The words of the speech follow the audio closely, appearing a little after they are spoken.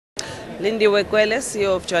Lindiwe Kwele,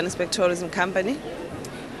 CEO of Johannesburg Tourism Company.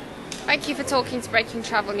 Thank you for talking to Breaking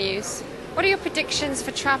Travel News. What are your predictions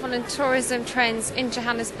for travel and tourism trends in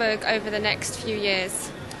Johannesburg over the next few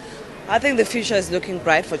years? I think the future is looking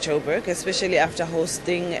bright for Joburg, especially after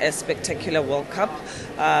hosting a spectacular World Cup.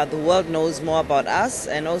 The world knows more about us,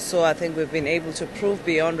 and also I think we've been able to prove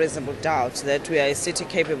beyond reasonable doubt that we are a city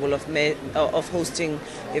capable of hosting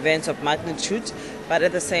events of magnitude. But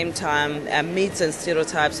at the same time, myths and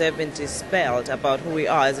stereotypes have been dispelled about who we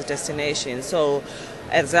are as a destination. So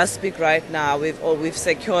as I speak right now, we've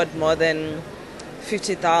secured more than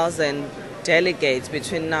 50,000 delegates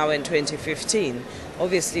between now and 2015.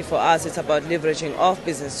 Obviously for us it's about leveraging off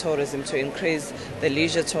business tourism to increase the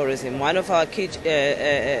leisure tourism. One of our key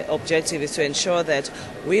objectives is to ensure that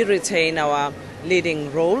we retain our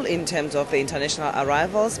leading role in terms of the international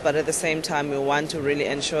arrivals, but at the same time we want to really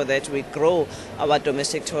ensure that we grow our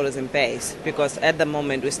domestic tourism base, because at the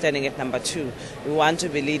moment we're standing at number 2. We want to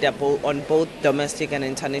be leader on both domestic and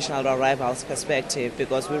international arrivals perspective,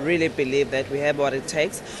 because we really believe that we have what it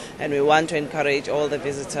takes, and we want to encourage all the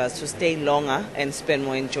visitors to stay longer and spend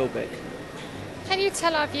more in Joburg. Can you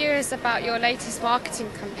tell our viewers about your latest marketing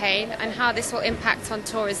campaign and how this will impact on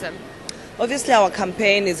tourism? Obviously, our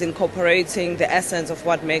campaign is incorporating the essence of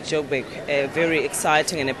what makes Joburg a very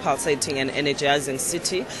exciting and a pulsating and energizing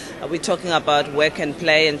city. We're talking about work and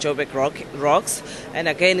play, and Joburg rocks. And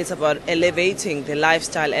again, it's about elevating the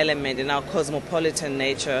lifestyle element in our cosmopolitan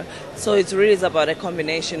nature. So it really is about a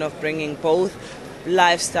combination of bringing both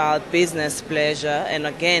lifestyle, business, pleasure, and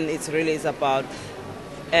again, it really is about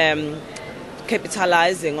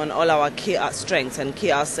capitalizing on all our key strengths and key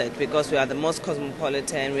assets, because we are the most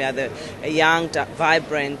cosmopolitan, we are a young,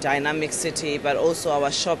 vibrant, dynamic city, but also our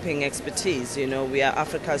shopping expertise. You know, we are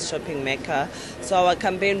Africa's shopping mecca. So our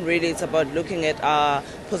campaign really is about looking at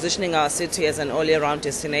positioning our city as an all-year-round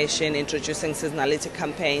destination, introducing seasonality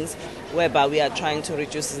campaigns whereby we are trying to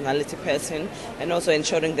reduce seasonality pattern, and also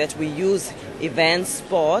ensuring that we use events,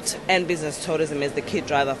 sport, and business tourism as the key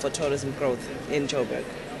driver for tourism growth in Joburg.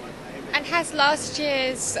 And has last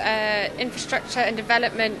year's infrastructure and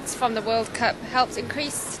development from the World Cup helped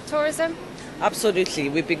increase tourism? Absolutely.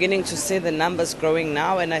 We're beginning to see the numbers growing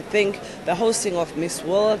now, and I think the hosting of Miss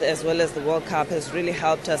World as well as the World Cup has really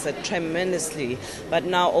helped us tremendously. But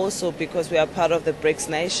now also, because we are part of the BRICS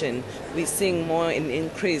nation, we're seeing more an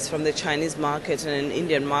increase from the Chinese market and an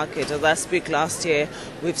Indian market. As I speak, last year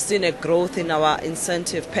we've seen a growth in our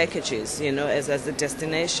incentive packages, you know, as a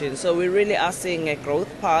destination. So we really are seeing a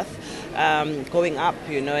growth path going up,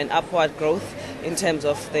 you know, an upward growth in terms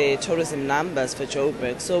of the tourism numbers for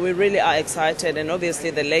Joburg. So we really are excited, and obviously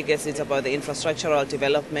the legacy is about the infrastructural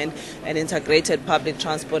development and integrated public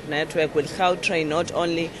transport network, with Gautrain not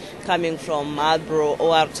only coming from Marlborough,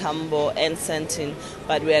 OR Tambo and Sandton,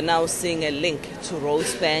 but we are now seeing a link to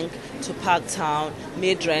Rosebank, to Parktown,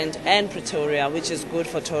 Midrand and Pretoria, which is good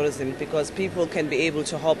for tourism because people can be able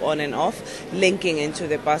to hop on and off, linking into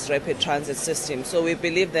the bus rapid transit system. So we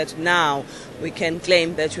believe that now we can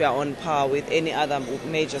claim that we are on par with any other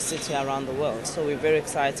major city around the world. So we're very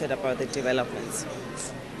excited about the developments.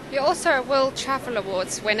 You're also a World Travel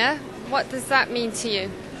Awards winner. What does that mean to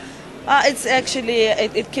you? It's actually,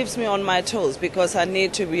 it keeps me on my toes, because I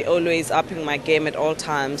need to be always upping my game at all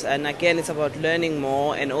times. And again, it's about learning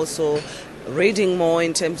more and also reading more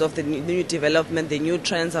in terms of the new development, the new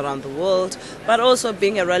trends around the world, but also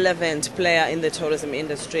being a relevant player in the tourism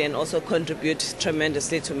industry and also contribute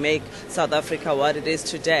tremendously to make South Africa what it is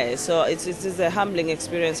today. So it is a humbling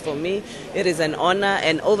experience for me. It is an honor,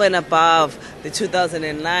 and over and above the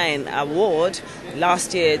 2009 award,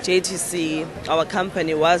 last year JTC, our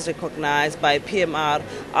company, was recognized by PMR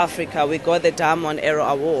Africa. We got the Diamond Arrow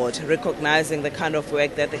Award, recognizing the kind of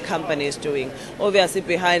work that the company is doing. Obviously,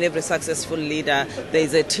 behind every successful leader, there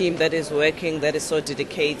is a team that is working, that is so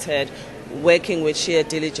dedicated, working with sheer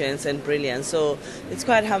diligence and brilliance. So it's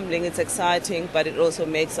quite humbling, it's exciting, but it also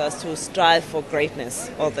makes us to strive for greatness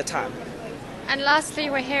all the time. And lastly,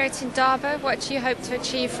 we're here at Indaba. What do you hope to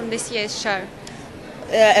achieve from this year's show?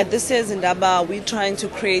 At this year's Indaba, we're trying to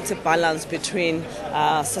create a balance between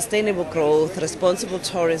sustainable growth, responsible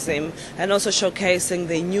tourism, and also showcasing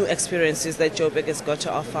the new experiences that Joburg has got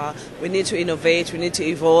to offer. We need to innovate, we need to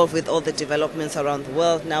evolve with all the developments around the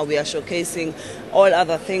world. Now we are showcasing all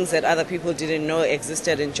other things that other people didn't know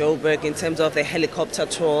existed in Joburg, in terms of the helicopter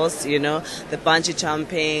tours, you know, the bungee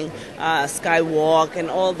jumping, skywalk, and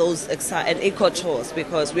all those and eco tours,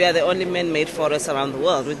 because we are the only man-made forest around the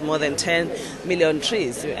world with more than 10 million trees.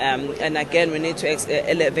 And again, we need to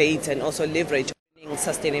elevate and also leverage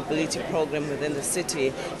sustainability program within the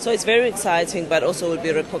city. So it's very exciting, but also we'll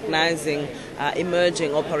be recognizing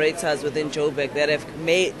emerging operators within Joburg that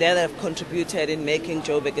have contributed in making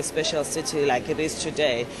Joburg a special city like it is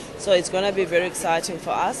today. So it's going to be very exciting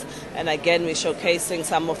for us. And again, we're showcasing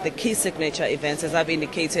some of the key signature events, as I've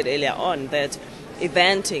indicated earlier on, that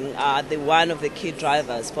eventing are one of the key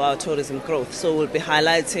drivers for our tourism growth. So we'll be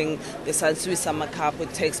highlighting the Sansui Summer Cup,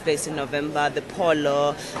 which takes place in November, the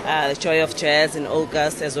Polo, Joy of Jazz in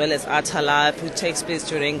August, as well as Art Alive, which takes place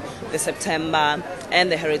during the September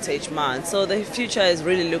and the Heritage Month. So the future is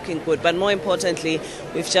really looking good. But more importantly,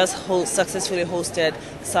 we've just successfully hosted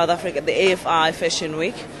South Africa, the AFI Fashion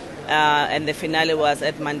Week. And the finale was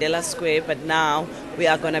at Mandela Square, but now we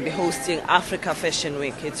are going to be hosting Africa Fashion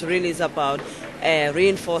Week. It really is about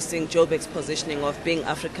reinforcing Joburg's positioning of being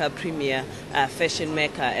Africa's premier fashion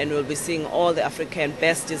maker, and we'll be seeing all the African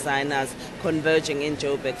best designers converging in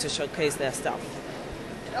Joburg to showcase their stuff.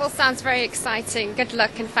 It all sounds very exciting. Good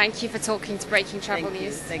luck and thank you for talking to Breaking Travel Thank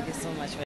News. Thank you so much.